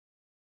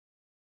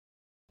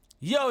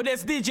Yo,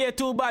 this DJ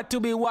too bad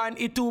to be one,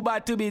 he too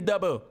bad to be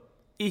double.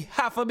 He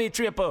have to be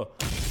triple.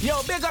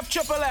 Yo, big up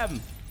Triple M.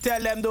 Tell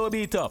them don't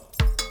beat up.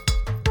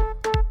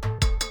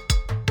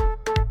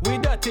 We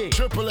dirty.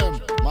 Triple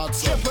M, mad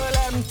son. Triple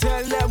M,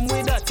 tell them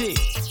we dirty.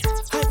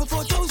 Hyper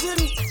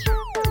 4000.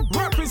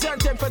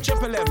 Representing for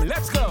Triple M.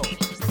 Let's go.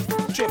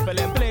 Triple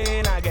M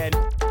playing again.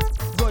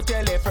 Go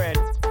tell a friend.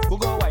 We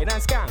go wine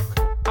and skank.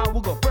 And we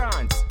go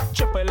prance.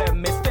 Triple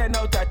M is 10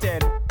 out of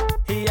 10.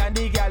 He and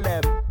the gal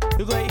them.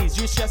 We go ease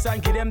you stress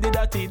and give them the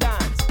dirty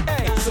dance.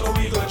 Hey, so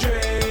we go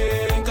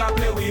drink and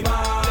play with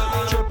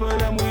man. Triple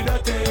M we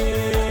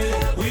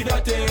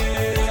dirty,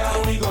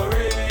 and we go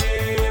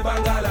rave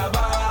and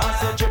galaba. I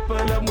say Triple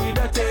M we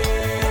dirty.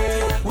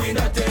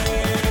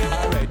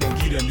 Alright then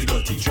give them the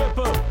dirty.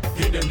 Triple,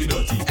 give them the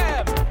dirty.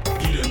 M,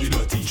 give them the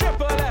dirty.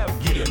 Triple M,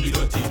 give them the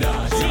dirty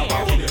dance. Give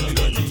them the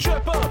dirty.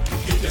 Triple,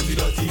 give them the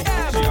dirty.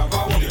 M, give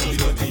them the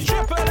dirty.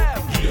 Triple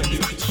M, give them the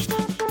dirty.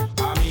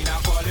 I mean I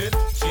call it,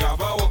 she have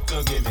a work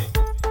to give me.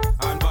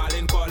 And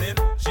Valin call it,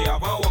 she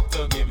have a work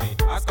to give me.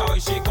 Ask her why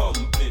she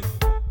complain.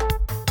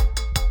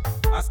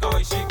 Ask her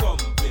why she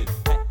complain.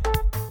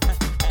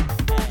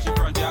 She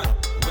front yard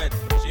wet,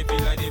 she feel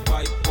like the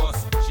pipe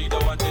bust. She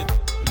don't want it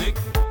lick,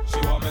 she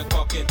want me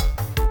cock it.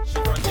 She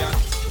front yard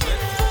wet,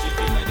 she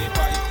feel like the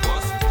pipe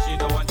bust. She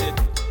don't want it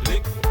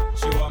lick,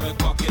 she want me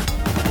cock it.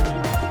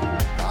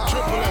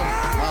 Triple M,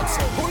 mad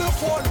son. Pull your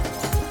phone.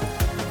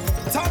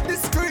 Tap the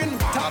screen.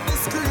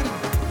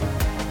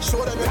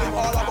 Show them what I'm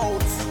all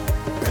about.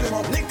 Build them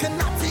up, lick and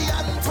natty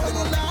and turn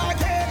on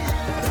again.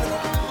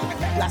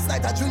 Last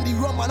night I drink the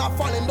rum and I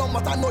falling down,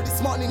 but I know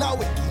this morning I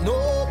waking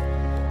up.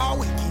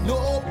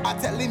 I'm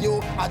telling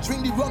you, I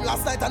drink the rum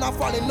last night and I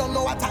falling down.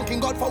 Now I'm thanking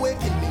God for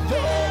waking me up.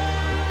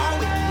 I'm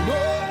waking up.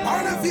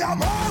 And if you're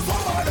Mars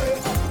over there,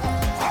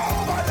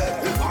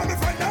 if I'm a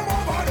friend, them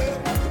over there,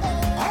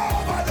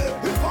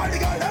 if I'm the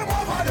girl, them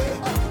over there,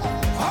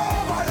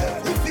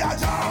 if you're a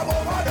job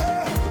over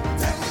there,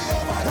 tell me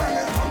over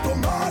there. Come to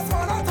Mars,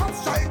 man, a top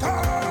striker.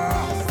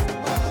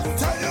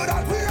 Tell you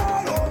that we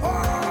all over.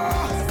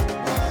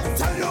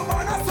 Tell you,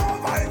 man, a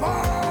survivor.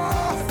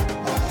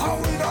 And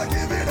we not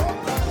give it up.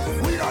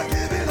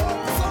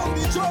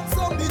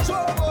 Some the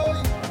job, boy.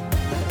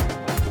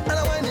 And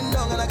I'm winding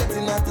down and I'm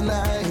getting out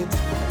tonight.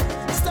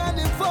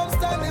 Standing firm,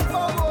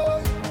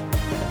 boy.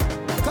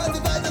 Cause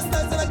if I just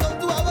dance and I come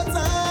to have a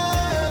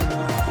time.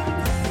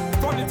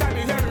 From the time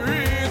you hear me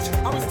reach,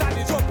 I will stand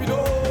it jumping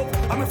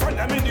up. I'm in front,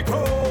 I'm in the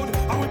crowd.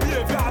 I will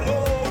behave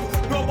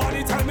alone.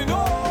 Nobody tell me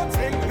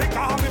nothing. Liquor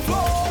on me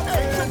floor.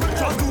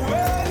 Just do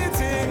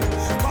anything.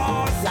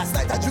 Cause last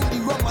night I drink the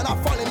rum and I'm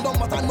falling down,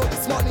 but I know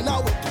this morning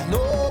I'm waking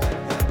up.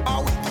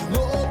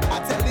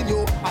 I'm telling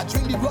you, I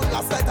drink the rum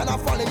last night and I'm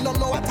falling down.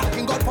 Now I'm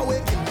thanking God for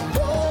waking me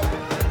up.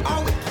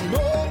 I'm waking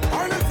up.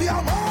 And if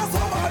you're Mars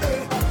over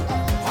there,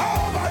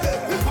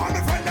 if I'm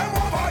a friend, them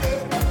over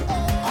there,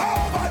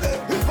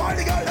 if I'm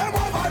the girl, them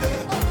over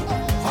there,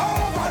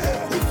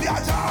 if you're a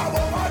job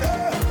over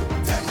there,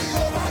 tell me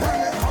over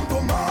there. Come to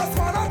Mars,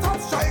 man, a top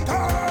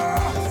striker.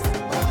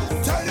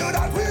 Tell you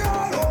that we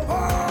all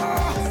over.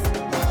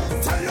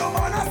 Tell you,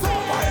 man, a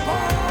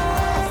survivor.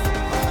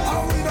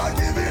 And we not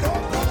give it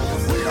up.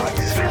 We not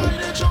give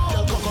it up.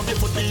 Girl, come up, you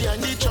put me in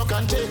the truck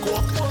and take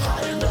walk.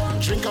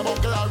 Drink a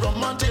buckle of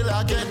rum until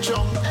I get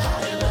drunk.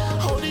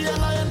 How the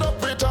hell I end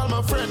up with all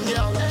my friend,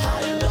 girl?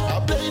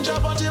 I playing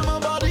job until my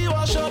body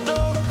was shut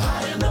down.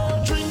 I ain't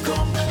done drink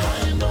rum, I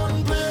ain't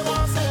done play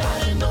bass,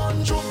 I ain't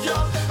done joke,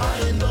 girl. I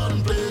ain't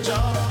done play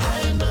job,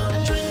 I ain't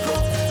done drink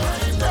rum, I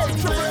ain't done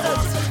play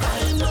bass, I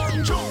ain't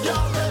done joke,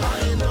 girl. I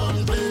ain't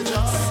done play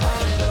job.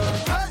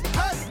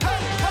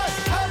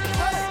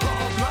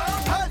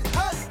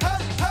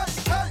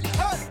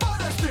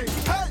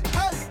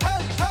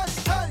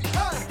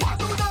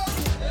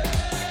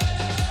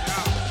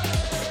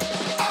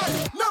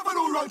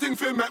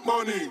 Fi make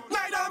money,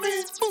 neither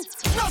me.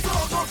 Not so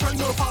no friend,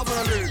 no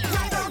family,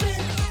 neither me.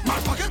 My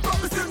pocket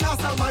promise still not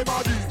sell my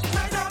body,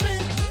 neither me.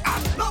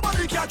 And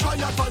nobody can try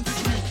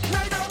advantage me,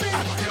 neither me.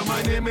 And I hear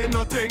my name ain't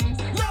nothing,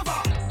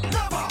 never.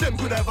 Them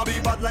could ever be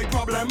bad like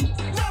Problem,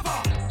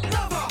 never.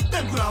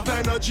 Them could have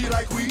energy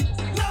like we,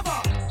 never.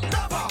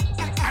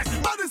 I the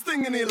baddest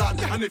thing in the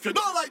land, and if you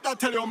don't like that,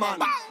 tell your man.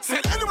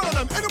 Send any one of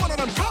them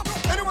come.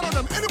 Any one of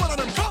them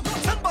come.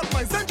 Send bad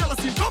minds, send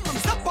jealousy, come. Let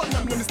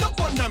me step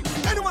on them,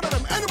 Any one of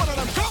them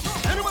come.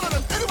 Any one of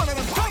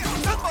them come.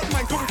 Step on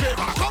mine, come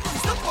favor. Come,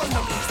 step on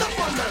them.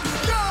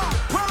 Yeah,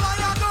 where I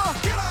go?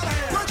 Get out of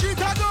here. Where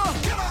Cheetah go?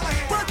 Get out of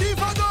here. Where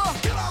Diva go?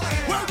 Get out of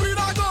here. Where Green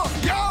I go?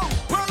 Yo,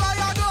 where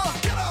I go?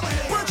 Get out of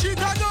here. Where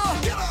Cheetah go?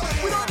 Get out of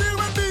here. We don't deal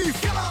with beef.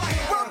 Get out of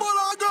here. Where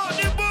Bulla go?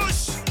 the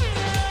bush.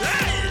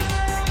 Hey,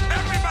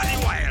 everybody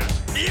wild.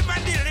 Even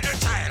the little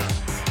child.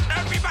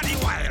 Everybody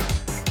wild.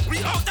 We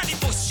out of the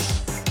bush.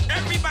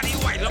 Everybody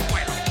wild up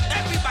wild.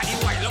 Everybody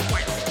wild up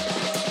wild.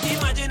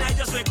 Imagine I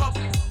just wake up.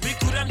 We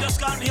could them just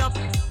call me up.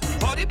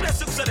 All the place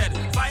looks so dead.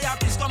 Fire,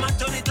 please come and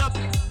turn it up.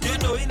 You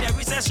know in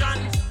every session,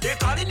 they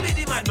calling me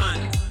the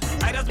madman.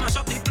 I just mash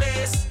up the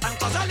place and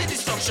cause all the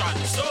destruction.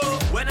 So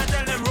when I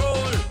tell them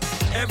roll,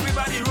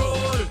 everybody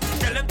roll.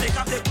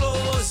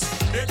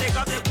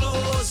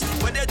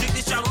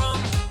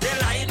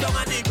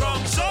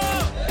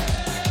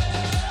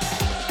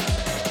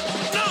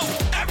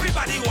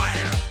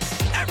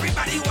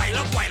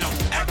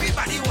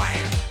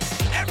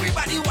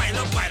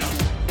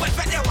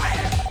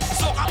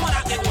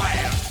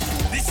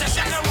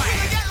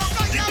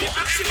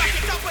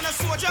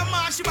 preacher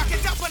man, she back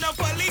it up on a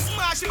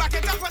policeman, she back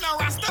it up on a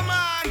Rasta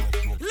man.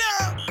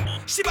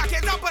 Look, she back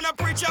it up on a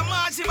preacher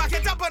man, she back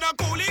it up on a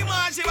coolie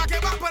man, she back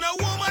it up on a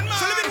woman man.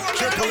 So let me go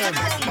down to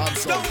the ground,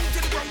 down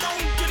to the ground, down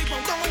to the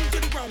ground, down to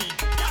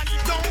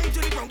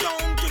the ground,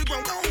 down to the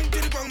ground, down to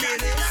the ground, down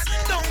to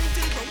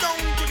the ground, down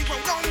to the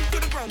ground, down to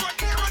the ground, down to the ground,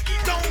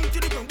 down to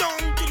the ground, down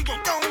to the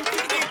ground, down to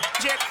the ground.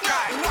 Jet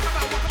guy, walk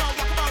about, walk about,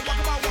 walk about, walk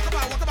about, walk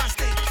about, walk about,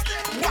 stay.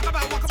 Walk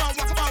about, walk about,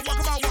 walk about, walk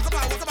about, walk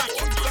about, walk about,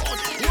 walk about, walk about,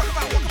 walk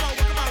about, walk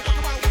about, walk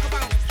about, walk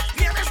about.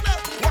 Yeah, let's go.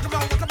 Walk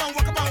about, walk about,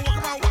 walk about, walk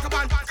about, walk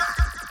about.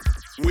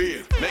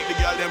 We make the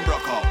girl them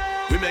broke out.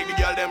 We make the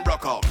girl them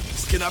broke out.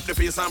 Skin up the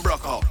face and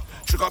broke out.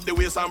 Shook up the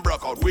waist and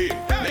broke out. We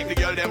make the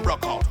girl them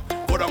broke out.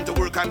 Go down to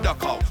work and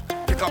duck out.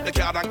 Pick up the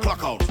card and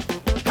clock out.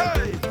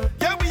 Hey,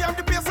 yeah, we have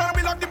the pace and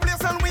we lock the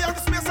place and we have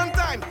the space and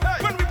time.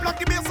 Hey. When we block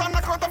the bass and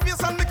knock out the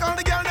face and we call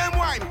the girl them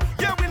wine.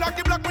 Yeah, we lock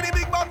the block with the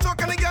big bad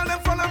truck and the girl them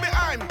follow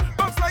behind.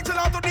 Bounce like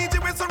gelato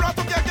DJ with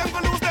Serato, girl them go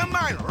lose their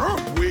mind.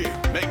 We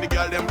make the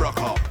girl them broke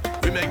out.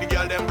 We make the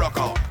girl them broke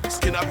out.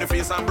 Skin up the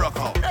face and broke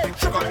out.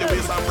 Shook up the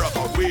waist and broke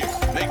out. We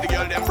make the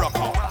girl them broke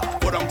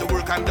out. Go down to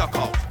work and duck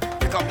out.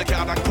 Pick up the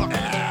card and clock out.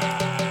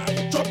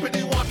 Jump in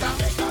the water,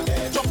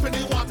 jump in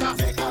the water,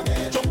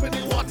 jump in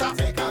the water,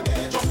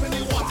 jump in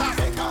the water.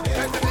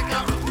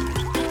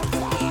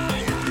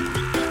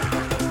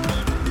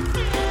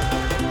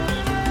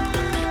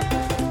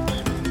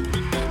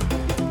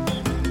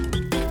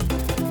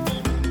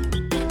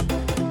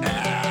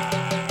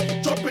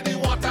 Jump in the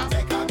water,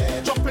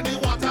 jump in the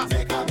water,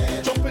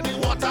 jump in the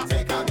water,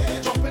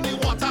 jump in the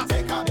water.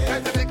 Take a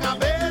bait, take a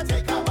bait,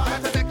 take a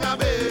bait, take a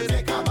bait,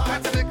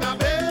 take a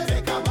bait,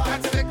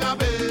 take a bait, take a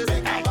bait.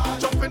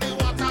 Jump in the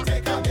water,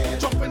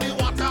 jump in the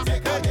water,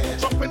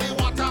 jump in the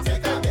water,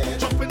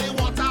 jump in the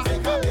water.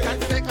 Take a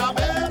bait, take a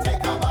bait, take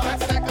a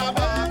bait, take a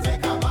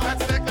bait,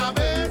 take a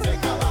bait,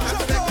 take a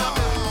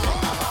bait.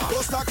 Go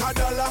stack a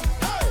dollar,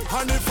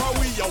 and if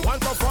we you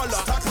want to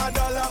follow, stack a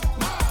dollar.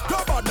 Go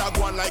bother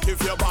go on like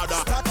if you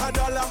bother. Stack a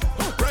dollar.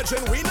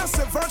 Virgin, we not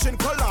say virgin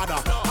colada,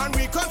 and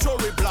we control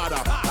we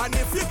bladder. And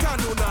if you can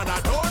do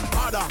nada, don't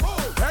bother.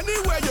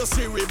 Anywhere you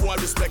see we boy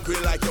respect we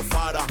like your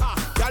father.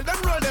 Girl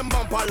them roll them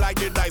bumper like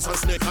the dice on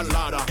snake and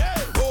ladder.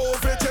 Go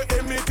over to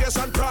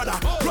imitation Prada.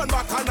 Run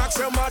back and ask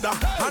your mother.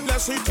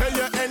 Unless we tell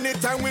you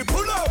anytime we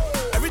pull up.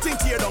 Everything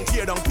tear down,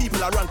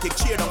 people are run, kick,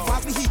 cheer down.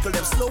 Fast vehicle,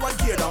 them slow and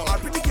gear down. All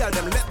pretty girl,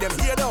 them let them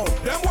hear down.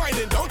 Them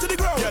winding down to the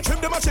ground. Yeah,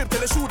 trim them a chip till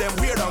they shoot them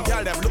weird down.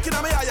 Girl, them looking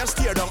at me eye and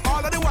steer down.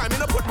 All of the wine, me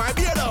no put my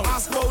beard down.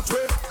 Ask about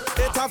way.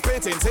 It have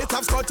paintings, it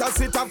have sculptures,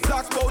 it have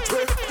black boat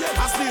way.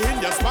 Ask the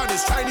Indian,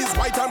 Spanish, Chinese,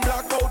 white and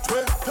black boat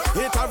way.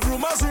 It have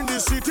rumors in the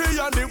city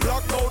and the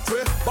black boat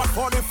way. But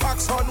for the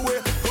facts on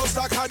way, go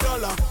stack a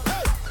dollar.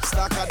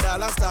 Stack a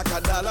dollar, stack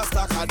a dollar,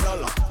 stack a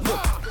dollar.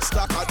 Look,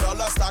 stack a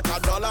dollar, stack a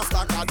dollar,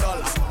 stack a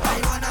dollar.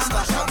 I wanna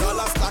stack a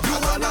dollar, stack a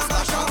dollar,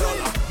 stack a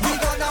dollar. We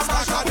gonna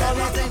stack a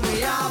dollar, everything we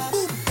have.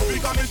 We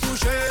coming to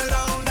shell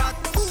down that,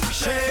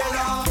 shell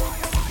down.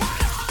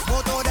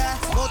 Moto there,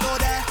 moto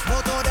there,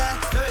 moto there.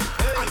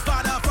 And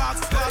Father Fox,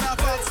 Father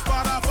Fox,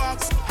 Father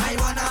Fox. I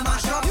wanna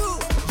mash up,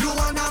 you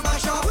wanna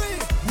mash up.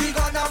 We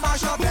gonna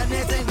mash up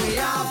anything we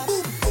have.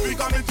 We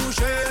coming to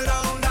shell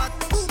down that,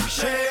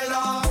 shell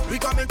down. We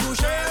coming to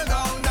shell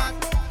down that,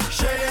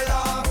 shell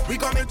down. We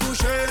coming to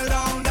shell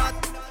down that,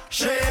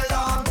 shell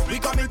down. We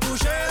coming to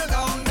shell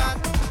down that,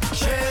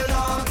 shell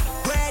down.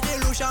 Where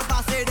the Lucian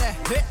pass it there,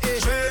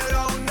 shell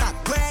down that.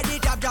 Where the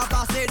Jab Jab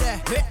pass it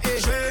there,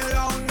 shell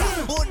down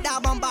that. Put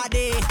that bomba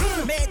day,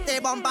 make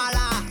the bomba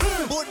la.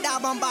 Put that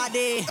bomba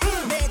day,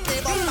 make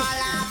the bomba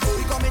la.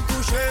 We coming to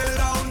shell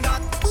down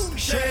that,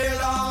 shell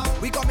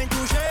down. We coming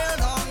to shell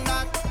down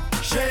that,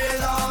 shell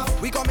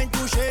down. We coming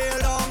to shell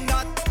down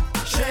that,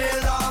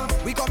 shell down.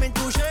 We coming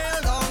to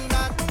shell down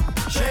that,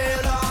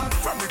 shell down.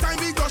 From the time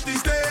we touch the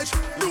stage,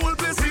 the whole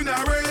place in a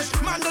rage.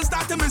 Man don't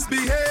start to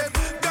misbehave,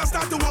 girls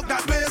start to walk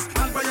that ways.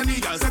 And by your knee,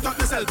 girl, set up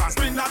yourself and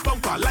spin that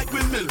bumper like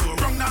windmill. Go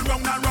wrong and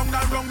wrong and wrong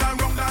and wrong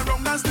and wrong and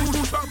wrong and still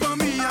push back for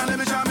me and let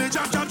me jam it,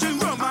 jam jam ching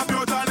rum my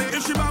pure tonic.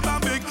 If she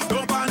bamba big,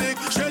 don't panic,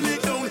 shell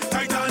it down,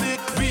 Titanic.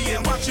 We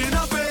ain't watching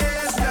her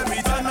face, yeah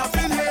we done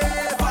nothing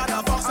here.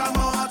 Father Fox and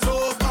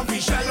Moto, come we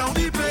shell down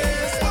the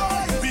place.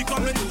 We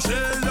coming to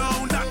shell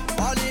down that.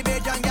 All the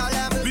Bajan gal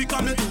them. We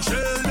coming to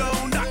shell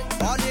down that.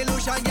 All the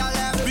Lucian gal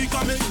them. We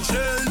coming to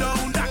shell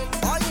down that.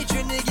 All the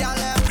Trinity gal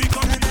them. We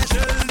coming to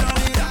shell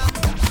down that.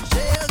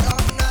 Shell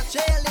down now,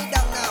 shell it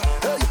down now,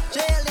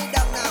 shell it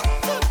down now.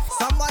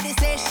 Some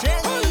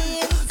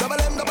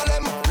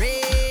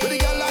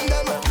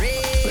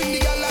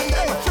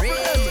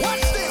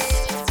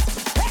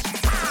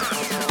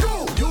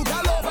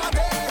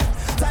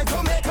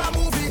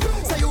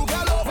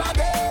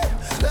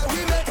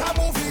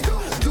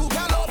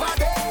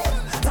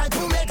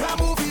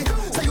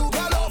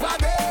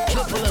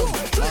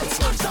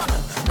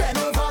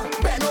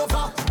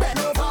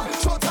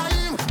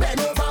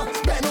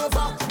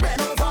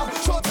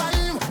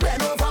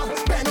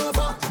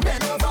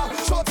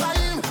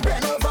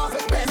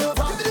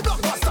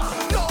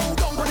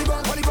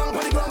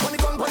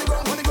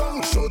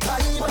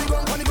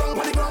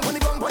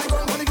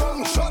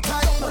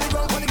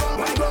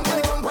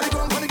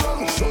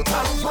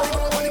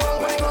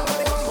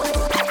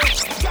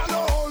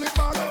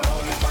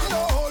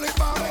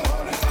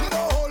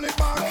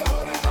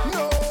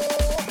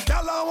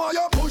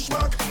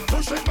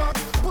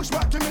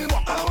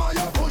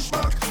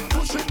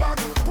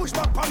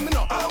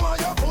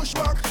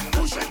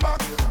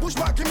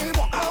push back in me,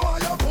 I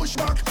want you push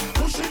back,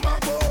 push it back,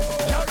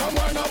 oh. Yeah, come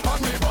wind up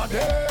on me body.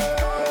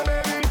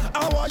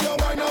 I want you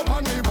wind up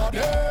on me body.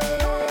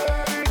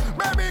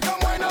 Baby, come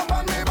wind up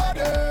on me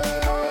body.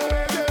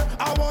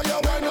 I want you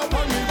wind up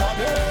on me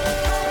body.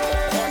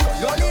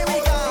 Yo, here we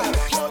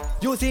go.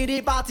 You see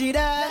the party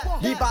there,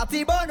 the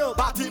party bono,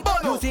 Party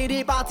bono. You see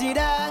the party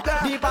there,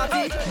 the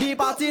party lit,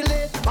 Party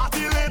lit. the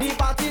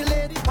party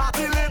lit, Party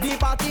lit. the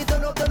party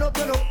turn up,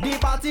 the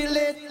party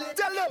lit.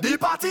 The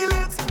party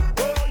lit.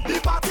 The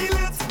party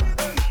lit.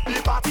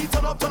 The party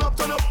turn up.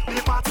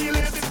 The party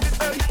lit.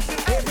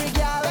 Every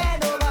girl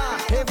and over,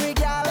 every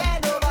girl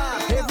and over,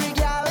 every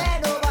girl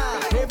and over,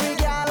 every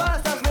girl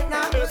wants to split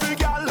now. Every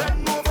girl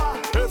lean over.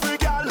 Every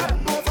girl lean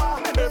over.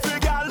 Every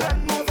girl lean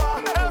over.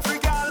 Every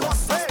girl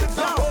wants to split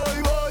now. Boy,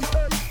 boy.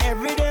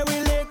 Every day we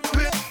lit,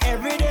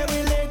 every day we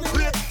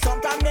lit.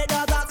 Sometimes they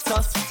don't ask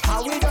us how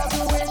we don't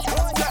do it.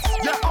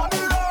 Yeah, on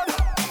the road.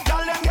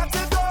 Girl, them get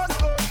it done.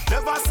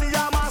 Never see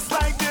a mass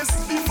like this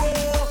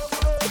before.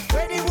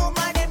 Where the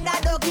woman them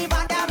that don't give a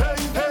damn,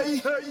 Hey,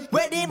 hey.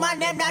 where the man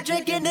them that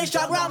drinking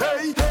Instagram.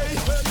 Hey, hey,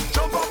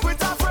 jump up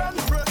with a friend,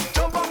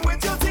 jump up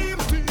with your team,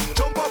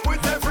 jump up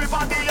with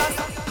everybody else.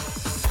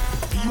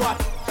 Biwat,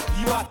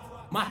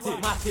 mate.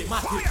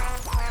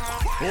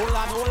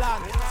 Hold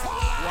on.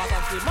 What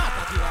I'm saying,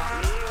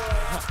 mate.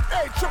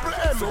 Hey, Triple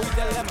M. So we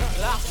tell them,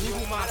 last new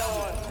match,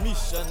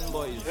 mission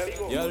boys.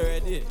 You all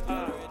ready?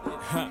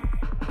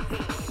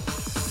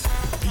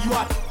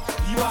 Biwat,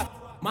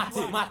 mate.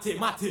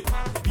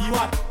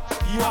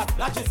 Biwat,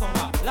 lâchez son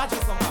gars.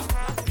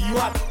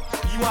 Biwat,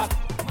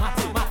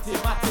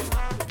 mate.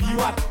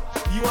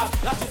 Biwat,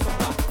 lâchez son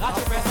gars.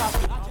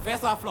 Fais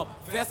ça flop,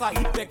 fais ça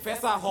hip fais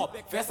ça hop,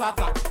 fais ça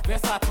tac, fais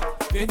ça tout.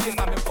 Pétez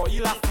ça même quand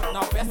il a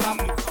now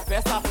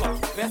fais ça flop,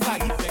 fais ça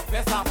hip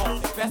fais ça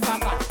hop, fais ça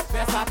tac,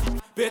 fais ça tout.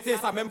 Pétez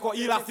ça même quand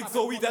il a six,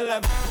 so we tell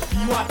them.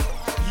 Biwat,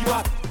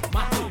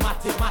 mate.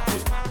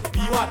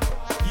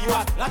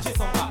 Biwat, lâchez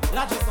son gars.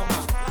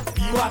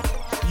 Biwat,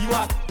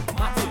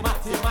 mate.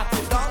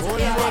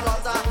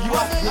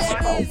 All the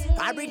ladies,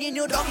 I'm bringing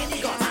you dog in the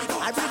gutter.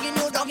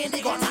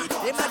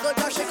 They might go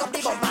just shake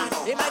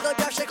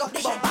up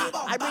the bumper.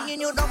 I'm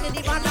bringing you dog in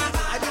the banana.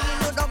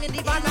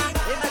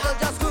 They might go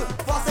just good.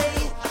 Force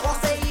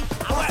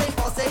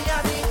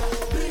yummy.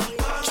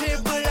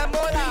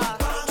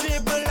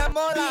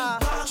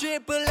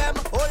 Triple M,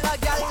 all the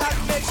girl that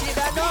make she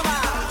bend over.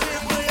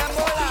 Triple M,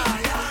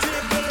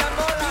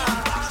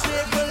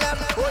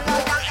 all the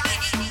girl.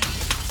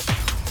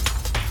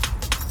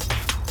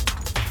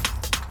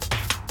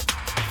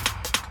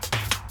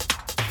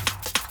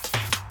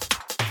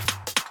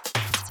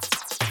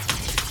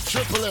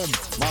 Triple M,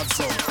 mad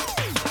song.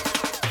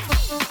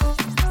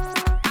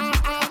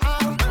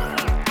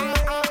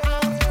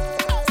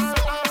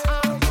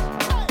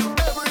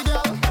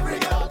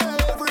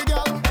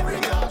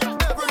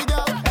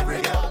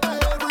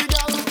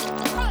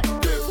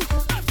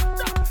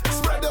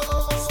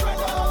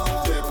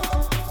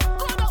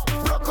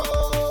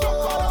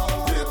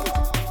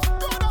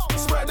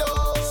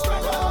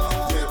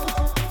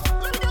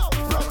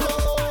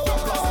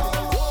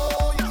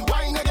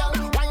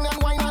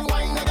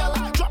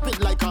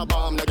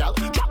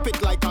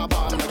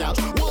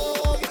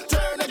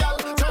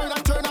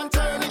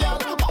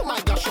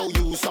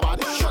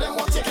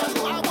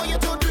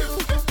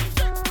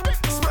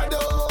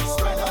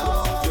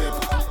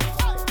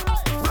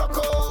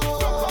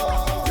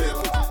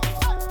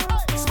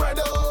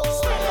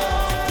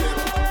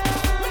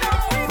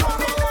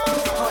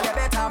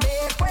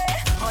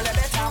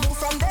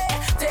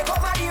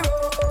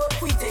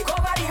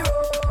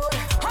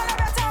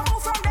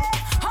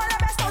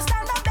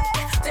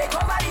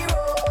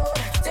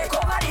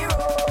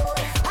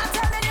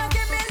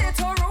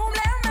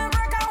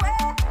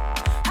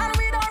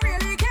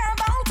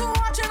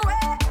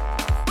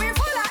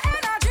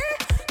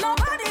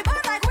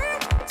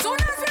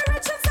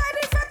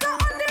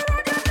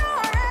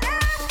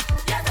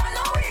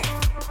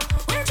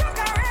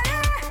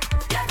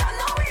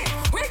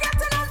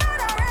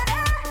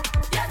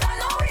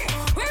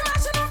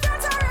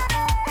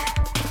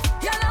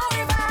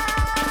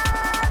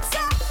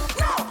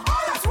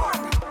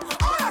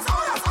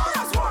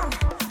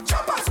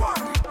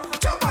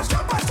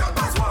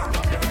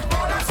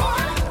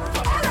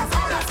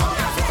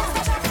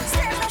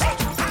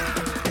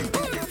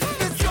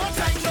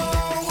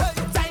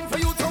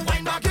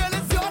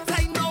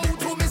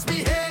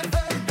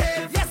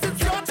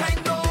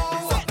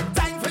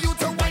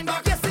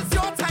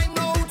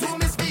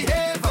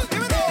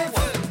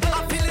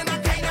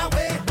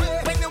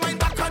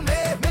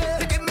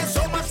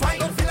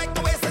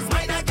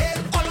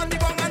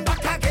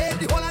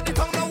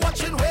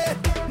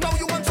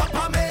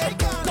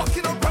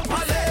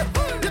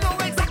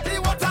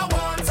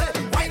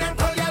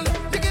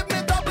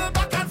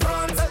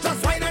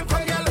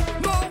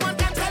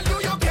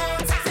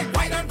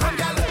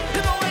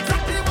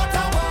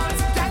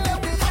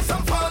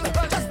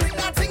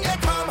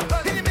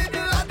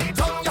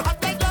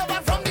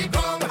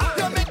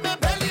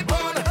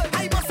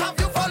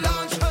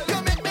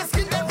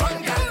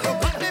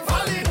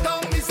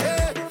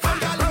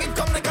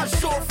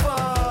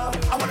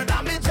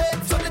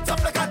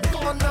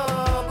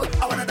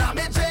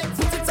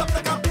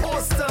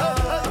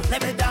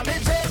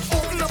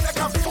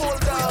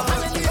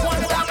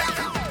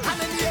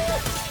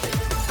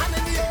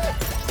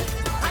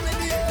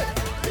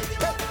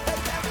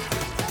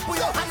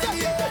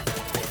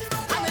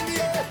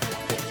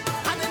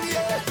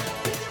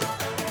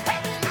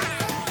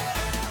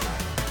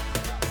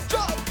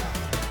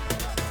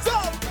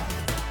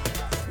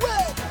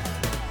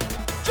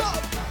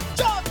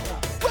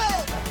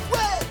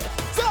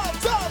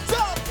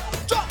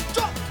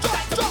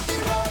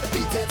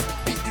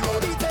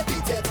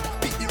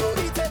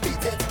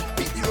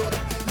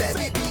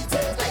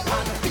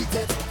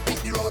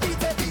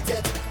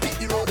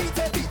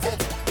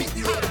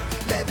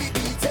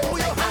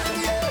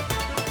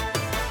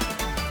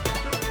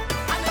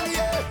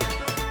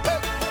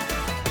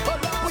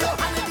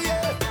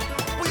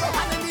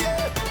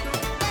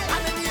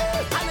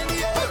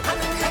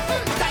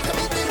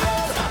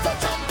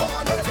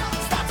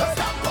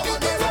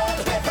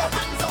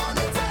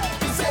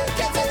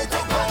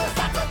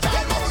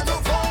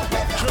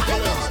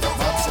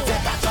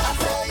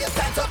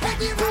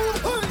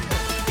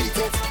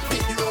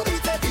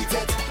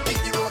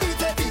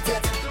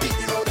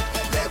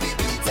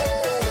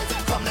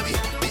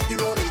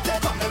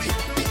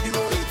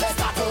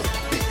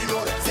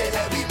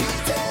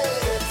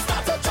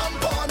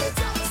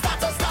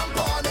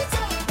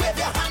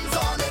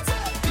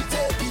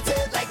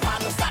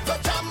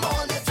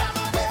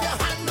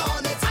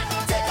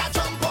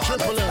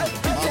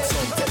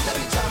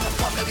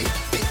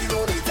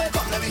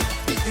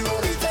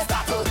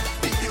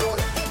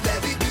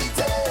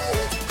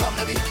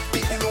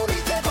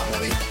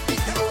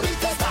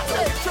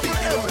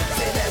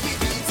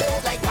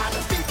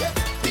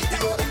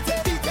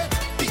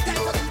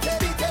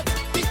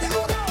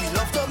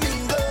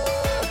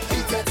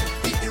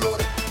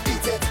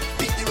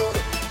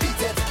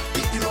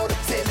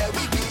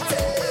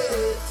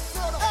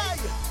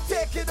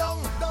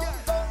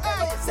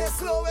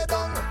 slow it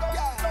down.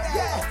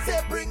 Yeah,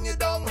 say bring it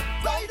down.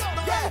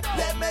 Yeah,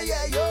 let me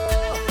hear you.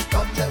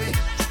 Come let me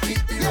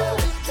hit the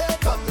road.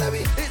 Come let me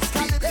hit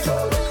the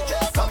road.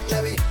 Come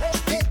let me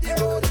hit the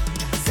road.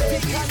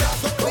 Say we up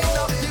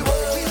the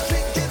road. We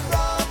drinking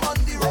rum on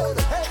the road.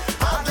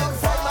 And them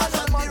fireman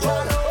on the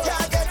road.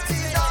 Can't get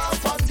clean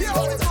off on the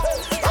road.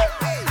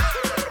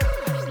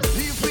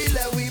 If we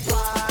let we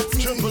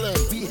party,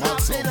 we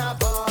having a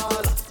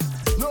ball.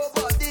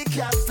 Nobody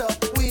can stop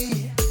we.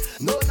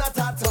 No, not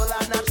at all.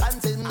 I'm not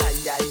chanting.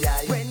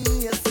 When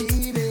you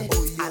see me,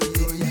 and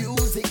the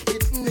music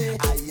hit me,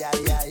 I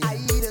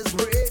just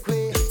break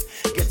way.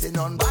 Getting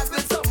on bad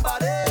with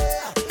somebody.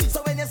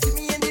 So when you see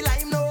me in the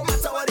line, no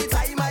matter what the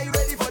time, I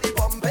ready for the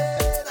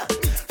bumping.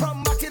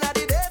 From back in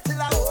the day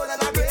till I'm old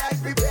and I'm gray, I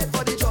prepared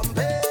for the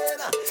jumping.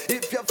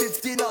 If you're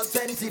 15 or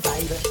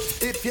 25,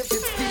 if you're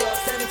 50 or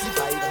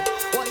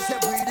 75, once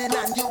you're breathing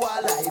and you are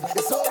alive,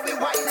 it's all we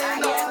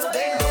whining all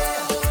day.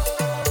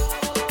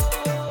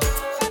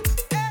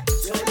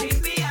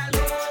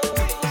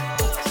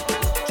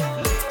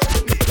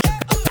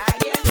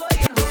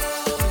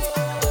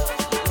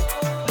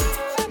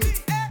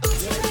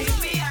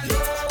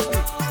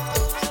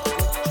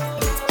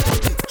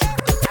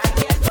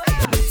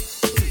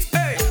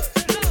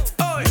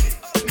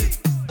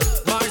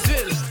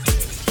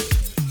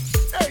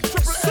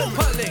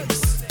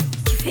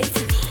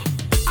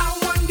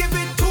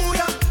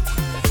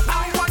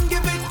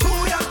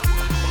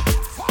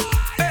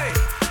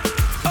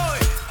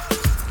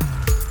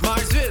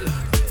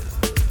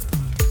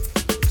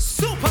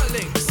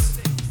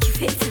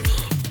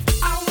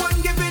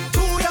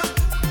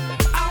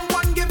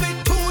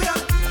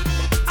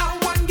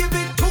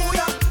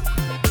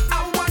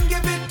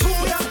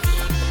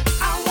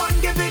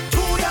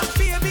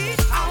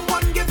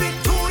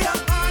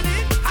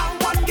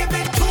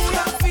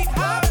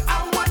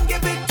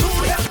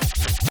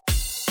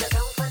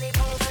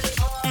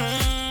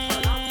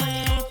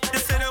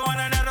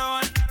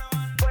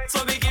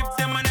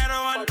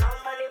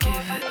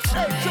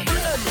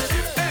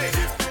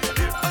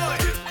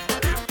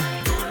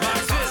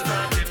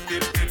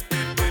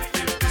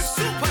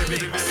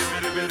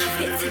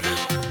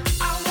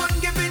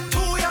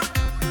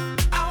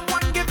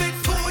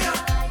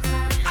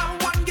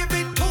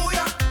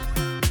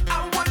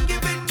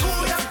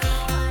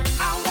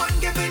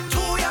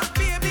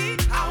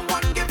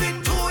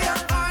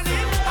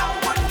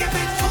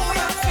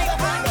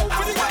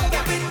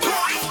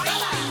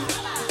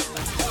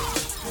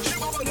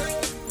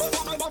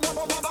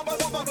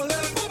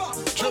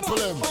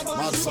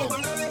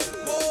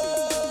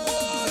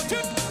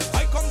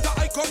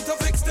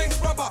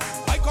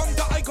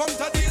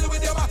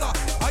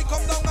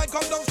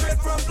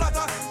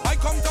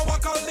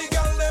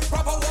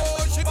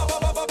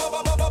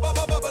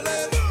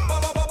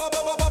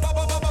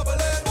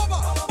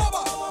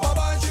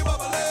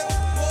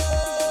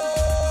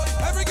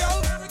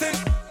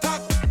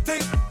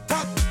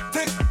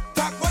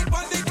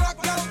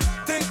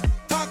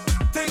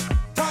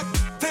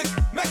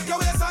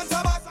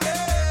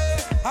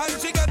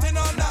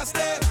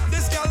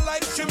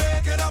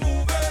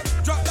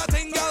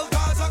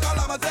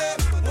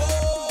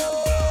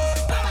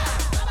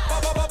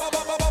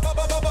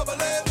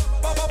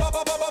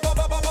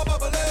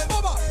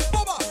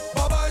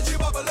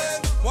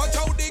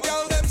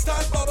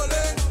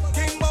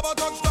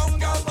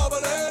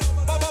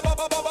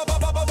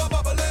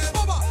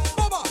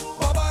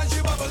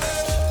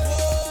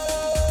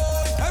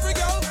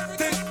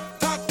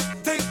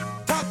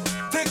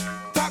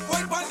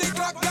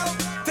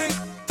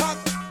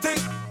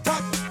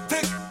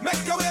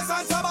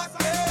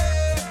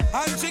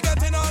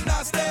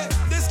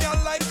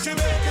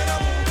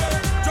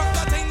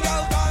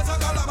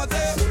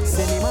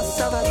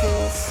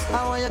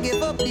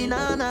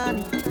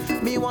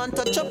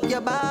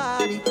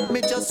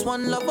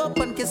 One love up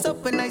and kiss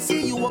up when I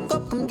see you walk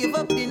up and give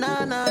up the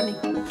nanani.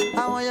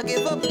 I want you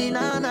give up the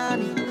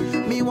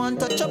nanani. Me want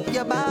to chop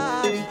your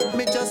body.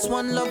 Me just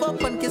one love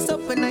up and kiss up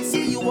when I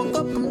see you walk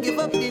up and give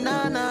up the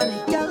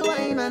nanani. Girl,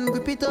 wine and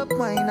grip it up,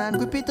 wine and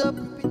grip it up.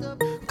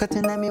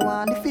 Cutting at me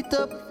while lift it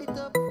up.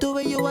 The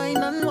way you wine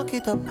and walk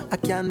it up, I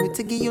can't wait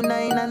to give you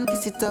 9 and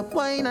kiss it up.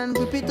 Wine and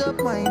grip it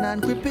up, wine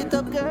and grip it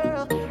up,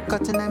 girl.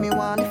 Cutting at me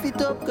while lift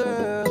it up,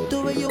 girl.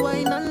 The way you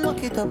wine and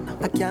walk it up,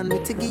 I can't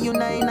wait to give you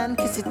 9 and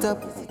kiss it up.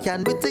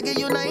 Can't wait to give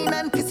you 9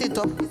 and kiss it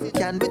up.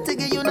 Can't wait to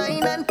give you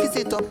 9 and kiss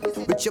it up.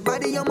 With your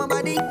body on my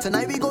body,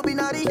 tonight we go be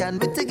naughty.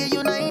 Can't wait to give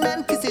you 9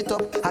 and kiss it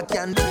up. I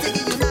can't wait to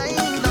give you 9.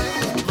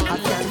 I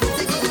can't wait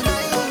to give you 9.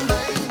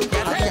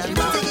 I can't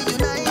wait to give you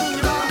 9.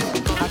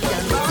 I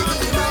can't wait to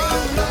give you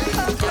 9.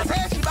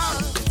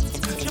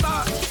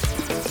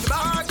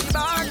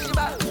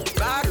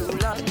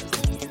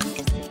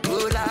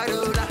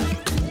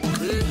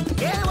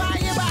 Yeah, why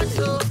you back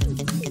so?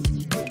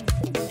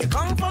 You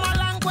come from a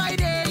long way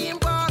there in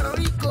Puerto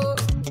Rico.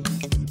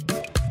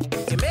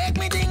 You make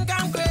me think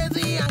I'm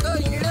crazy and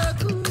going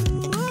loco.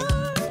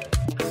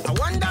 I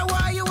wonder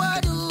why you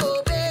would do,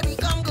 oh baby,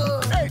 come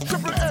go. Hey,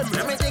 Triple M.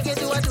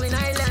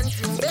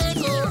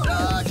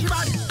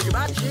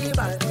 she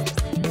bad.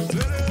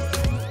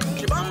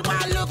 She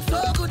bumper look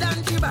so good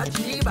and she bad,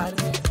 she bad.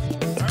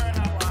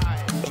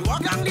 She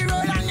walk down the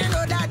road and you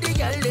know that the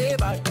girl lay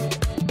bad.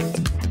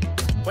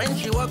 When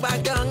she walk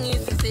back down,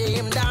 it's the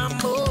same damn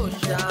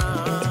motion.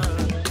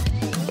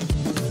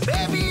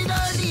 Baby,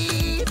 don't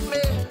leave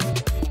me.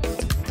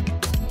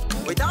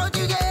 Without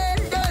you, girl,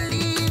 don't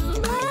leave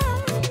me.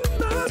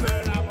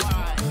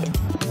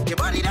 Your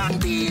body don't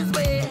tease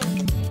me.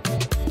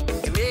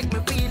 You make me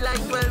feel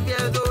like 12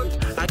 years old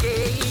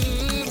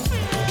again.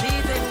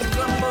 Pleasing you,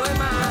 young boy,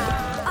 man.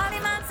 All the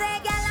man say,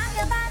 girl, I'm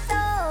your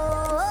pato.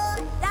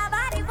 La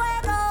body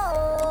fuego.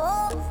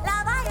 La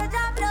vaya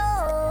jablo.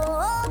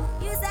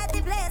 You set the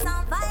place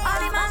on fire. All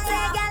the man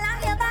say, girl, I'm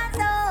your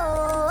pato.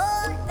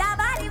 La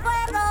body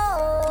fuego.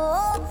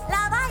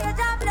 La vaya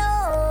jablo.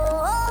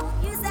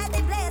 You set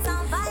the place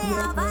on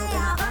fire,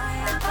 fire,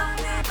 fire,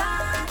 fire,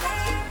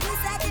 fire. You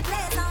set the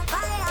place on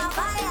fire,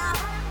 fire.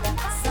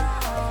 So,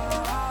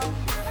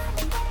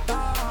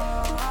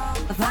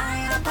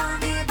 fire upon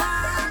the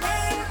body.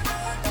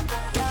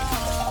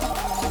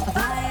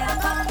 Fire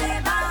upon the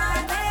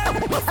body.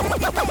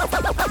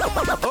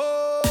 Oh,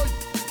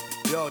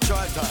 yo,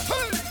 Charlton.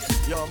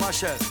 Yo,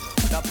 Marshall.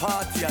 The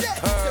party has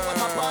turned.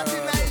 My party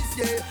nice,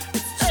 yeah.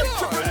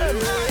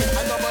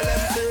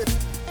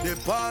 The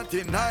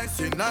party nice,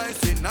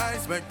 nice,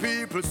 nice. Make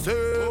people say,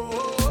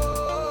 oh,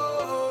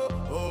 oh,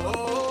 oh,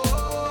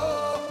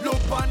 oh.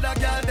 Look on the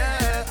girl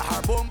there.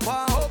 Her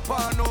bumper up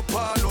and up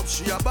and up.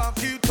 She a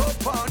back it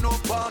up and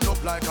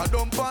up like a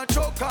dumper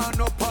choke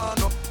and up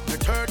and up. The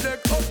third leg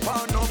up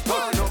and up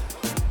and up.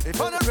 If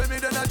I don't me,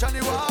 then I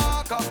Johnny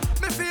Walker.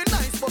 Me feel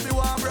nice, but me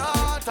want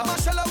brata.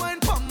 Marshall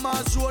wine from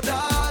my shoulder.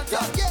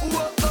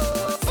 Whoa,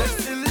 oh,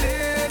 sexy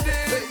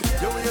lady,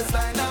 your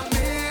waistline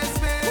amaze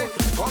me.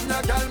 Come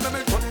now, girl,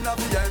 me turn in a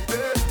VIP.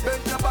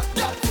 Bend your back,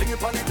 girl, sing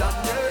it on the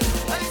dance.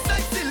 Hey,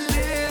 sexy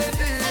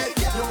lady,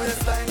 your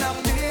waistline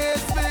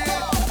amaze me.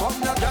 Come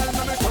now, girl,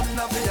 me turn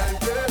in a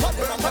VIP. Bend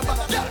your back,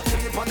 girl,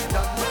 sing it on the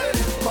dance.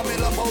 Come in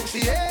love how she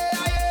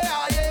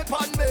yeah,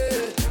 pan me.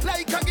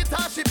 Like a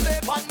guitar she play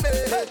pan me.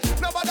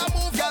 Nobody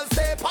move, girl,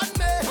 stay pan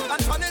me.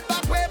 And turn it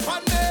back way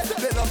pan me.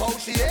 Me love how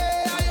she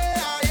yeah,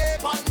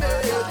 pan me.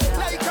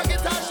 Like a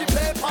guitar she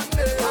play pan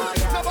me.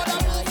 Nobody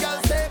move, girl,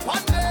 stay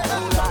pan me.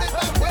 Turn it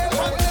back way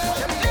pan me.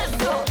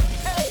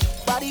 Hey,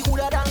 body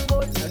cooler than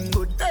gold.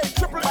 Hey,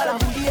 triple But I'm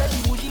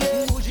bougie.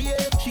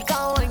 She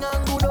can wine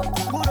and good up.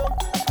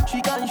 She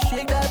can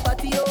shake that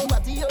body up.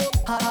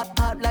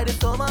 Hot like the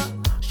summer.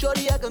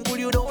 Shorty, I can cool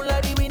you down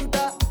like the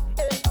winter.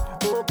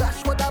 Oh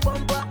gosh, what a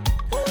bumper.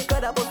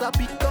 Gotta bust a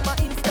pic on my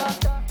Insta.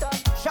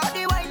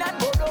 Shorty wine and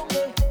go down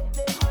there.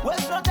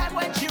 What's not that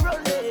when she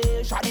run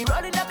there? Shorty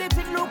running up the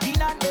thing looking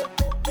at me.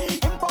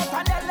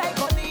 Important like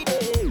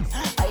holiday.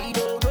 I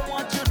don't know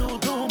what you do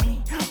to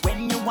me.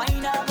 When you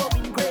wine, I'm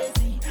going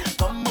crazy.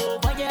 Come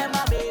over here,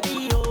 my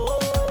baby,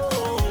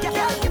 oh.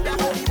 Yeah, give that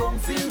body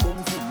bouncing.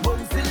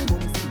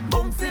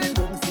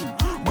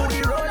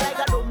 Booty roll like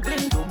a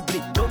dumpling.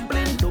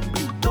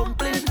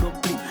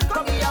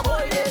 Come here,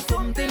 boy, there's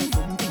something.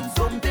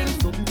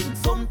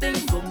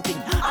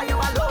 Are you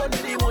alone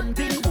in the one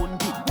thing?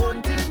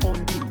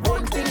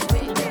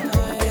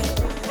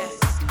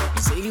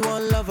 You say you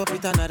want love up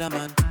with another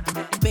man.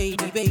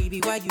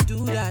 Baby, why you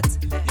do that?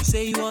 You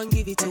say you want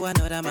give it to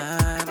another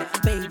man.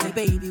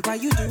 Baby, why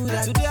you do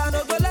that? Today I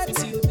no go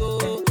let you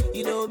go.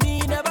 You know me,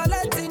 never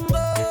letting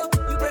go.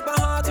 You break my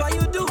heart, why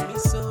you do me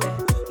so?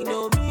 You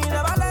know me,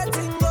 never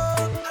letting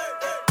go.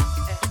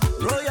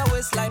 Roll your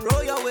waistline.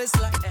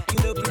 You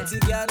know pretty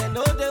girl, they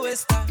know they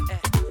waste time.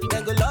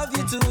 They go love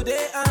you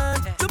today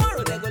and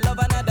tomorrow they go love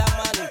another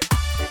man.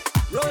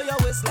 Roll your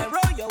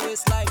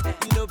waistline.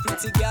 You know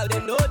pretty girl, they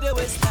know they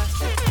waste time.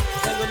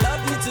 They go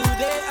love you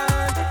today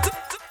and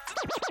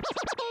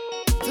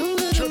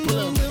Triple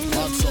M,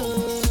 hot song.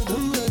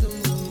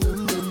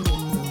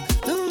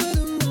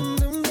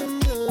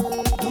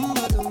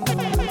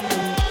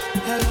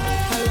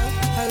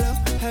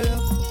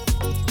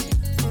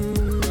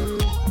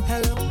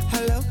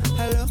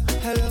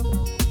 Hello.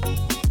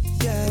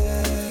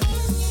 Yeah.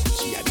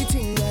 She had the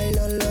thing I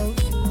love.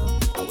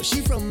 How was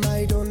she from?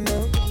 I don't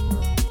know.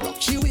 Rock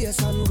she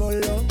waist and go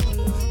low.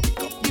 Pick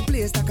up the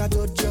place like a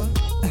dojo.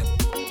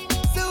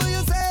 So what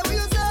you say?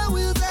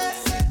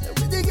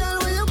 Pretty girl,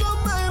 when you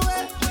come my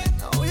way.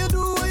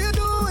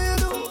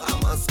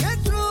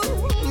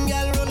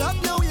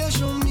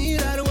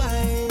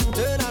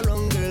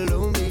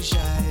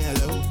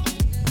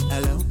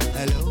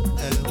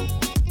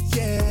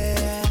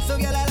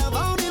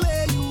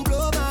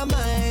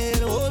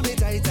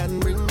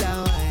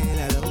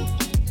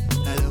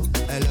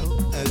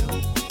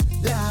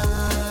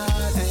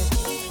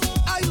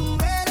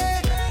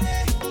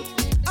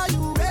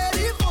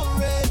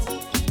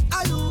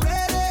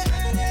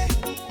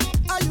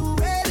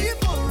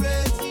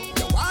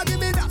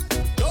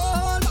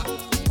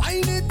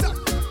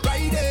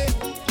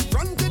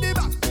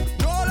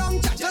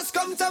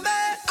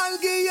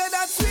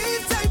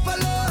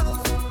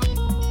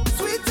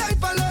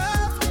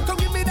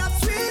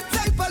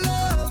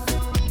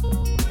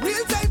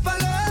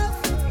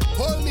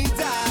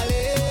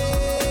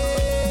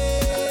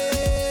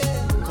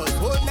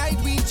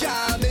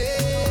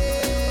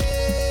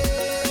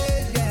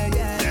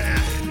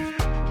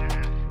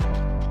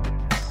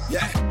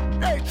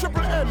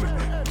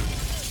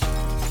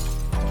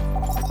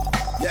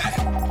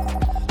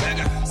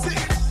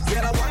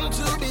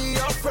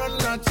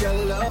 not your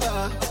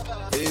lover.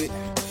 Hey.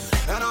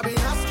 And I've been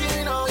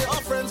asking all your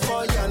friends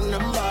for your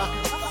number.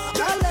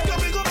 Can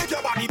we go make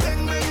your body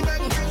bang, bang,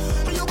 bang?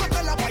 And you go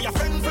tell about your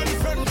friend.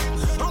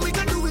 And we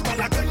can do it all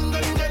again,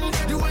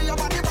 the way your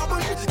body bubble.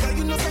 Girl,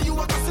 you know say you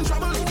are causing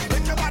trouble.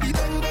 Make your body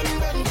bang, bang,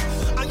 bang.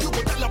 And you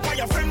go tell about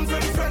your friend.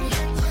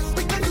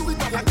 We can do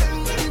it all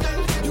again,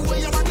 the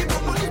way your body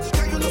bubble.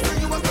 Girl, you know say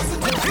you are causing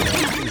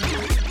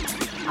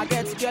trouble. I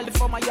get girl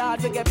from my yard,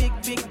 they get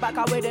big back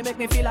away, they make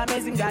me feel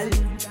amazing, girl.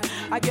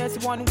 I get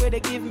one way they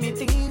give me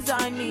things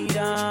I need.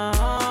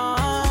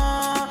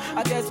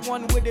 I get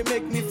one way they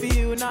make me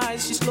feel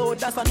nice. She slow,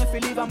 that's enough to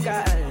leave, I'm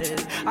girl.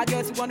 I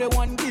get one way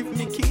one give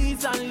me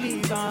keys and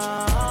leave.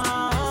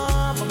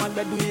 But my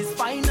bedroom is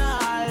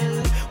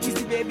final. We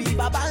see baby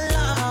baba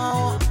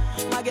now.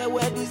 I get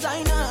wear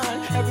designer.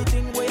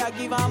 Everything way I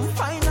give, I'm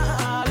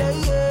final.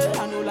 Yeah,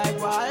 I know like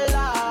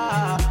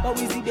voila. But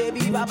we see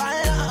baby baba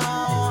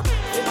now.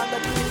 Yeah, my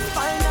bedroom is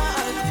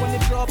final. When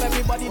they drop,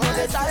 everybody know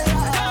they die.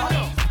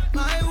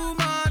 My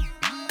woman,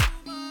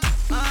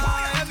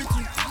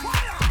 everything.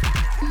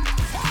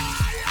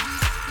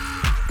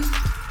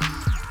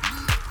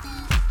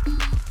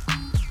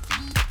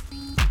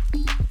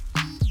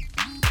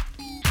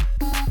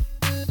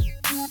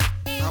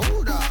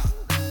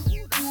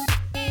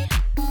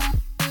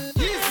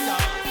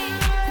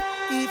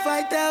 If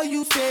I tell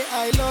you, say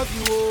I love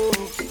you,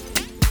 oh.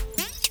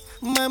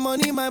 My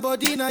money, my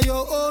body, now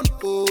your own,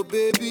 oh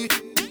baby.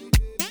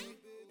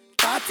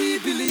 30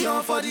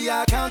 billion for the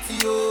account,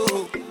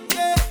 yo.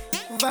 Yeah.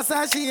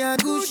 Versace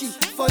and Gucci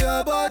for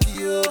your body,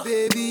 oh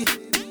baby.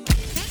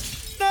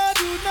 No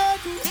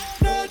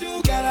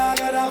do,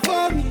 gotta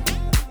for me.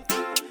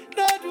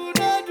 No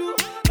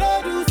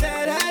do,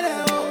 say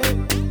that, oh.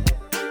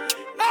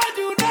 No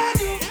do,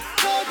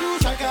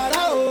 shakara, oh.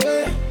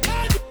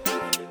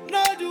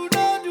 No do,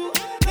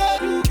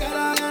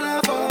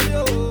 gotta for me, oh.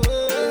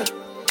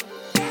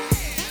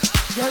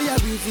 Girl, you're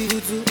beautiful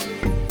too.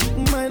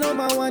 My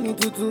number one in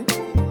tutu.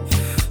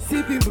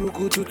 Sipping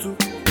bruku tutu.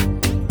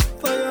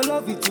 For your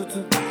love it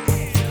tutu.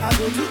 I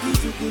go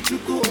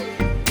chuku.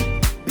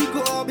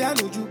 Biko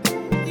obianuju.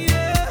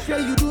 Yeah, sure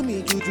you do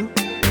me juju.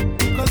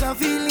 Cause I'm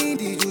feeling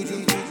the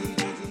juju.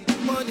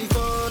 Money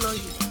fall on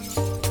you.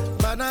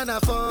 Banana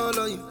fall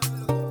on you.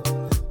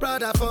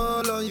 Prada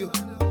fall on you.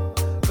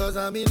 Cause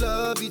I'm in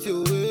love with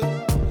you.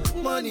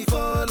 Money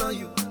fall on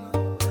you.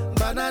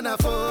 Banana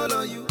fall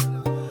on you.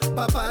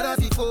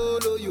 Paparazzi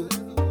follow you.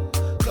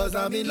 Cause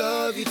I'm in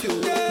love with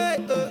you. Yeah,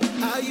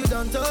 are you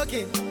done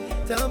talking?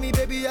 Tell me,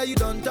 baby, are you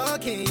done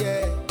talking?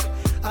 Yeah.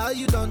 Are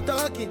you done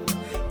talking?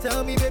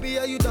 Tell me, baby,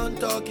 are you done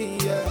talking?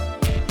 Yeah.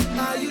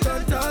 Are you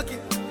done talking?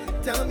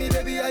 Tell me,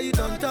 baby, are you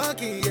done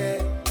talking?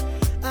 Yeah.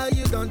 Are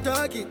you done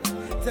talking?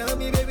 Tell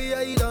me, baby,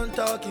 are you done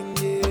talking?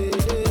 Yeah.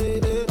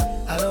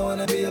 I don't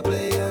wanna be a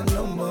player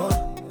no more.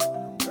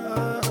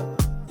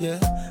 Yeah.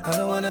 I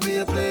don't wanna be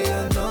a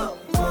player no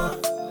more.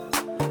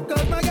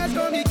 Cause my guys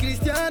call me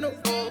Cristiano,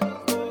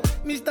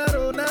 Mr.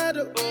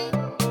 Ronaldo,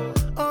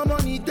 I'm on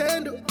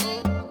Nintendo.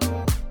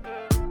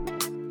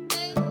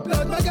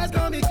 Cause my guys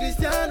call me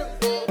Cristiano,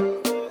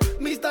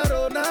 Mr.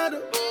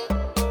 Ronaldo,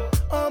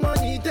 I'm on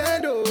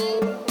Nintendo.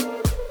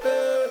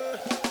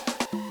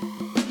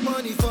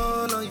 Money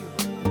fall on you,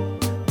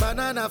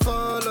 banana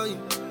fall on you,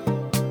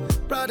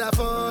 Prada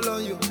fall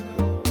on you.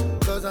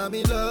 Cause I'm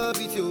in love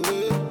with you.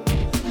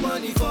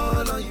 Money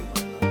fall on you,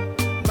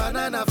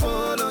 banana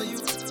fall on you,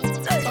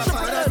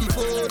 paparazzi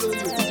follow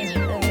you.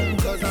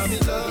 Cause I'm in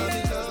love.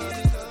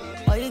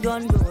 Why you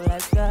gon' do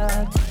like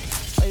that?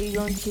 Why you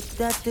gon' keep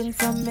that thing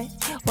from me?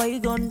 Why you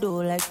gon'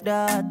 do like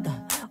that?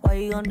 Why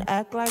you gon'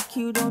 act like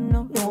you don't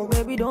know? No,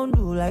 baby, don't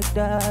do like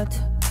that.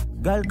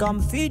 Girl, come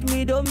feed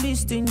me, don't be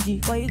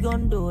stingy. Why you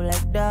gon' do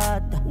like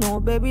that? No,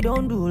 baby,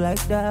 don't do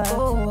like that.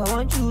 Oh, I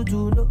want you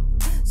to know.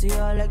 See,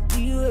 I like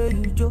the way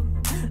you do.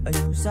 And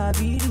you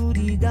sabi do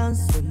the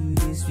dance. So you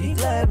just speak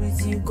like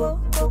everything. Go,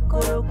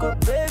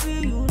 baby,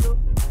 you know.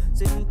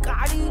 So you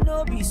carry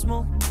no be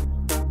small.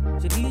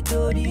 So you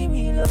told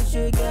me love,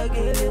 shake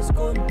again, let's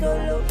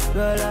control.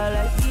 Girl, I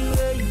like the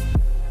way you.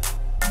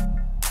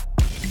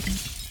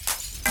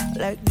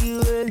 Like the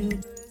way you.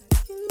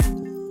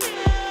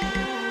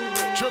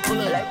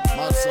 Triple M,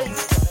 my son.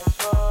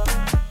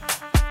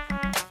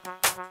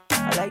 I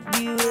like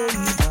the way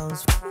you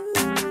bounce.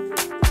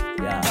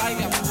 Yeah.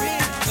 Drive up,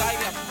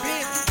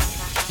 bitch.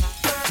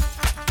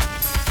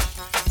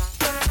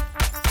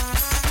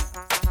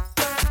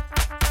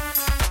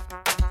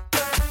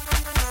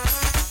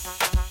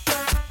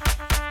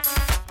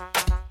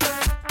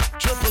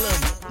 Triple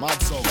M, my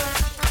son.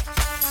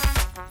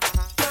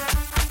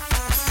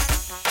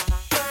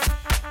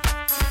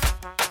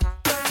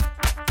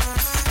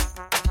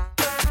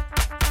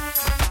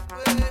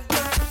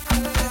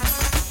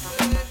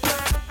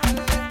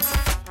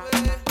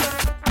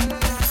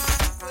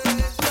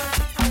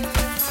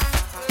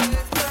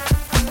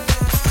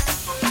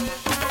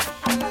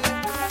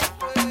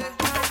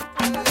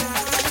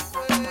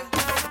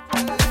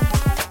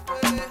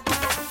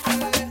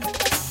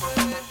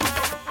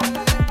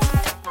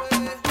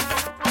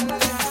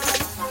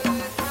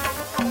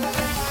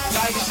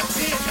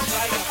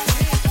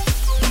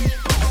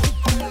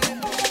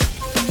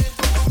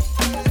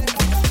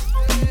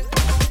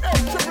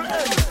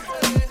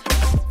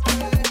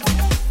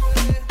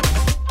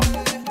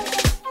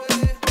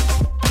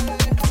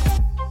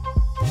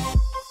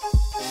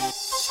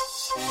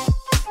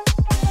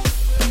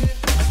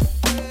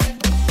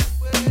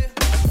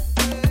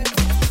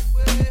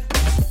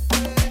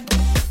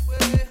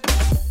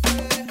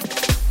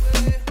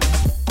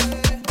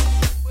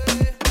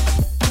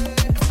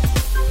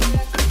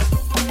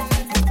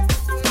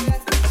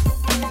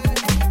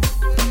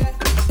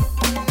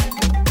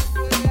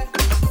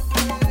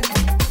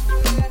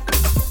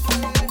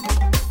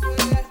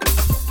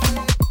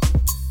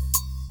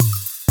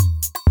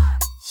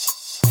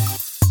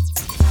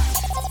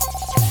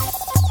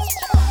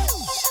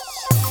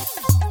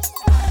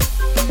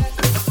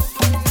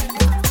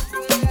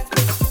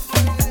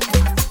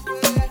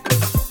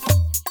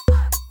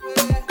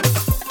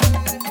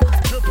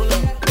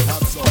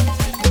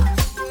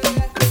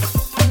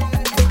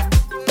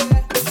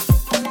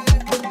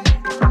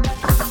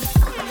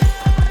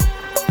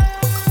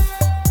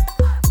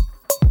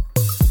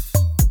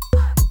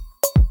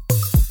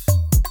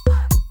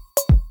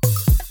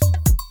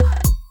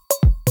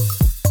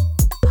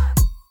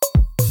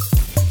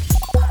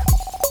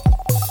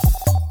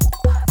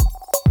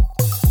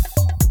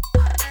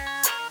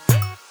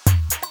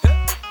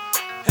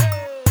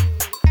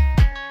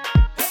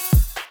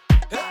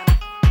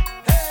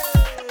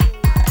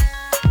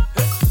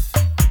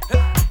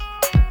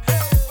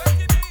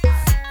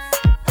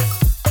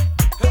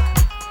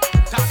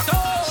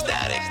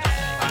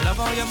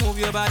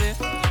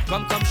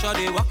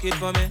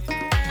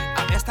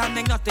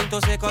 Understanding nothing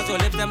to say, cause your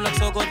lips them look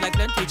so good like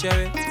plenty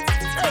cherry.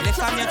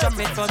 Lift on your drum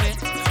it for me.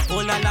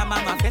 Oh la la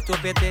mama, feto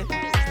pete.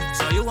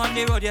 So you on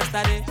the road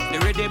yesterday, the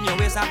rhythm your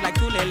waist up like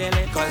two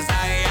lelele. Cause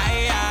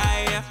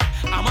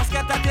I must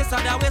get at this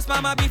other waist,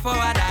 mama, before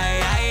I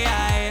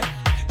die.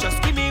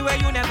 Just give me where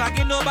you never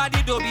give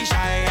nobody, don't be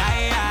shy.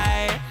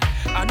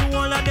 I know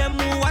all of them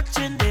who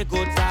watching, they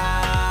go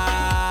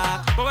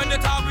talk. But when they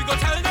talk, we go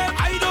tell them,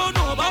 I don't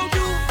know about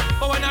you.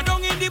 But when I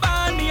don't in the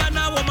band, me and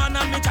a woman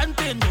and me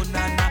chanting, no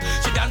nana.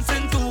 She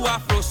dancing to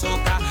Afro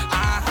soca.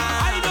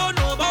 I don't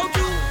know about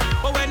you.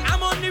 But when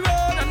I'm on the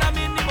road and I'm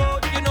in the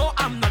boat, you know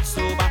I'm not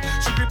sober.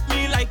 She grip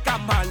me like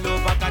I'm all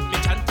over, got me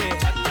chanting.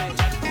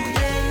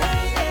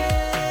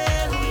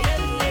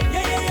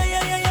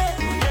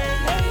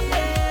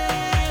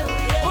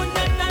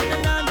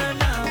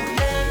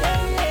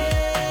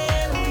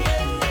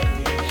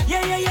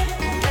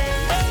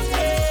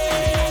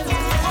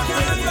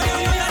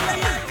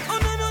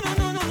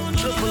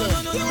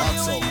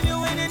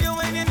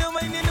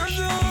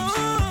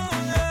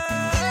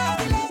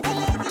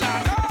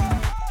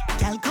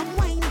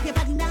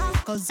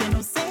 Cause you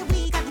know say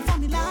we got the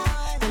formula.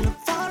 They look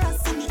for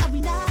us in the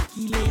arena.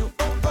 Kile,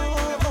 oh,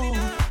 oh,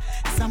 oh.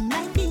 Some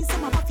like me,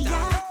 some are buffy,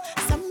 yeah.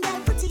 Some girl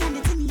pretty and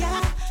the tin,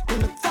 yeah. They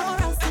look for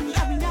us in the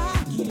arena.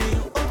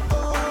 Kile, oh,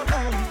 oh, oh.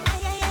 Ay.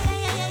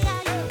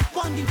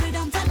 Want the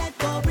rhythm to let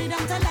go,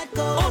 rhythm to let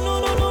go.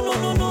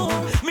 Oh, no.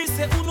 Me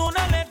say, uno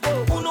na let go,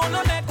 uno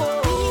na let go.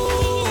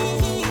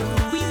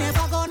 We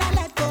never gonna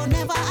let go,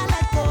 never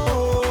let go.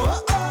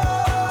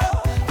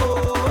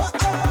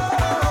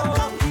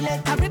 Come, Kile,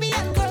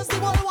 Caribbean girls, they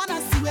won't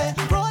wanna see it.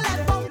 Roll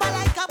that bumper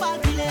like a ball,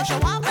 Kile. Show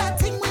off that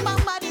thing with my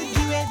body,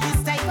 give it.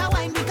 This type of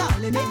wine, we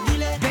calling it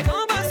Kile. They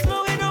don't bust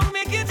slow, we don't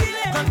make it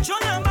delay.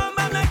 Control and bam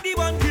bam like the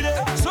one Kile.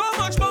 So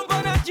much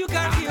bumper that you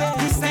can't give it.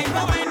 This type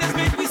of wine is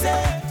made we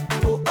say.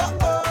 Oh, oh,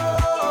 oh.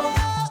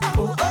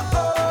 Oh, oh,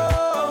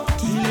 oh.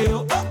 Kile,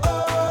 oh, oh,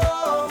 oh.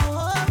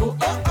 Oh,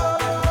 oh, oh.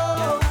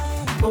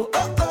 Oh,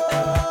 oh, oh.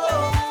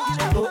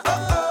 Oh, oh,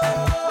 oh.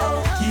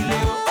 Kile,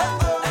 oh,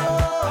 oh,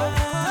 oh.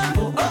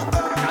 Oh, oh,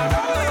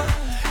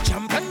 oh.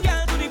 Champion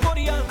girl to the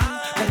podium.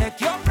 Collect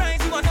your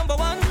prize, you are number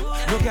one.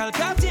 No girl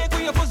can take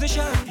away your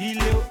position.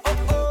 Kile,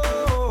 oh,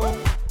 oh.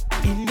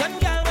 Indian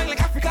girl wine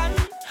like African.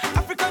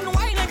 African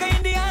wine like a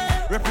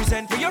Indian.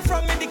 Represent where you're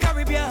from in the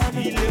Caribbean.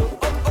 Kile,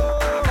 oh, oh.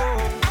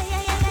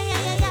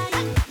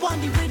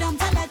 Want the rhythm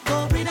to let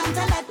go, rhythm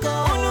to let go.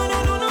 Oh,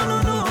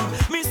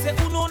 no. Me say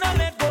uno na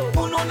let go,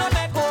 uno na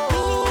let go.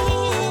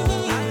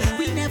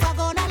 We never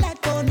gonna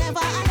let go,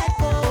 never let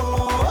go.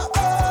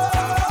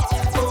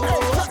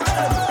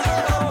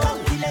 Come,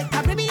 Kile,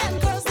 Caribbean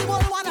girls, they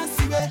won't wanna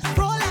see it.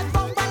 Roll that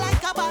bumper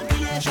like a ball,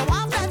 Kile. Show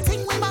off that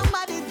thing with my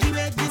body, give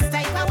it. This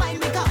type of wine,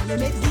 we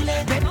calling it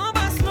Kile. They don't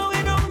bust slow,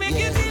 we don't make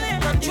it delay.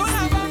 Control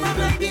and bam bam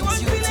like the one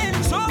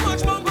feeling. So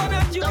much bumper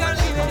that you can't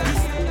give it.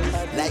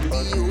 Like the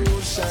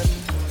ocean,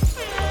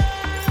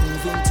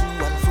 moving to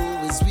and fro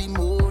is we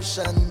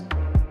motion.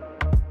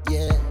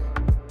 Yeah,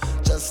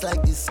 just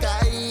like the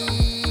sky.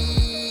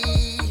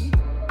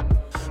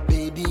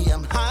 Baby,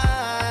 I'm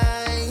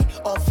high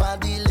off of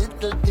the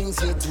little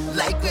things you do.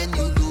 Like when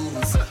you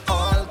lose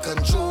all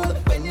control,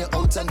 when you're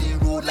out on the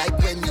road. Like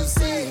when you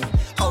say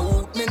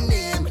out my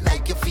name,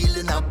 like you're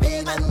feeling a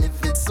pain. And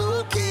if it's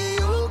okay,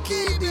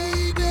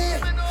 baby,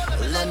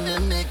 let me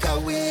make a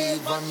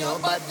wave on your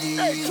body.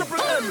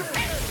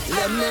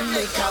 Let me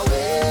make a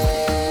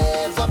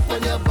wave up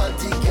on your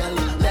body, girl.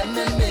 Let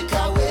me make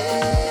a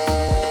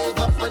wave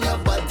up on your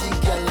body,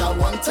 girl. I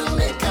want to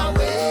make a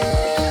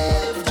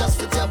wave just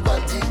with your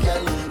body,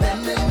 girl. Let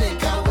me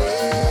make a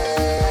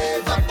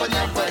wave up on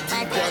your body,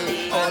 girl.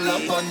 All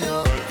up on your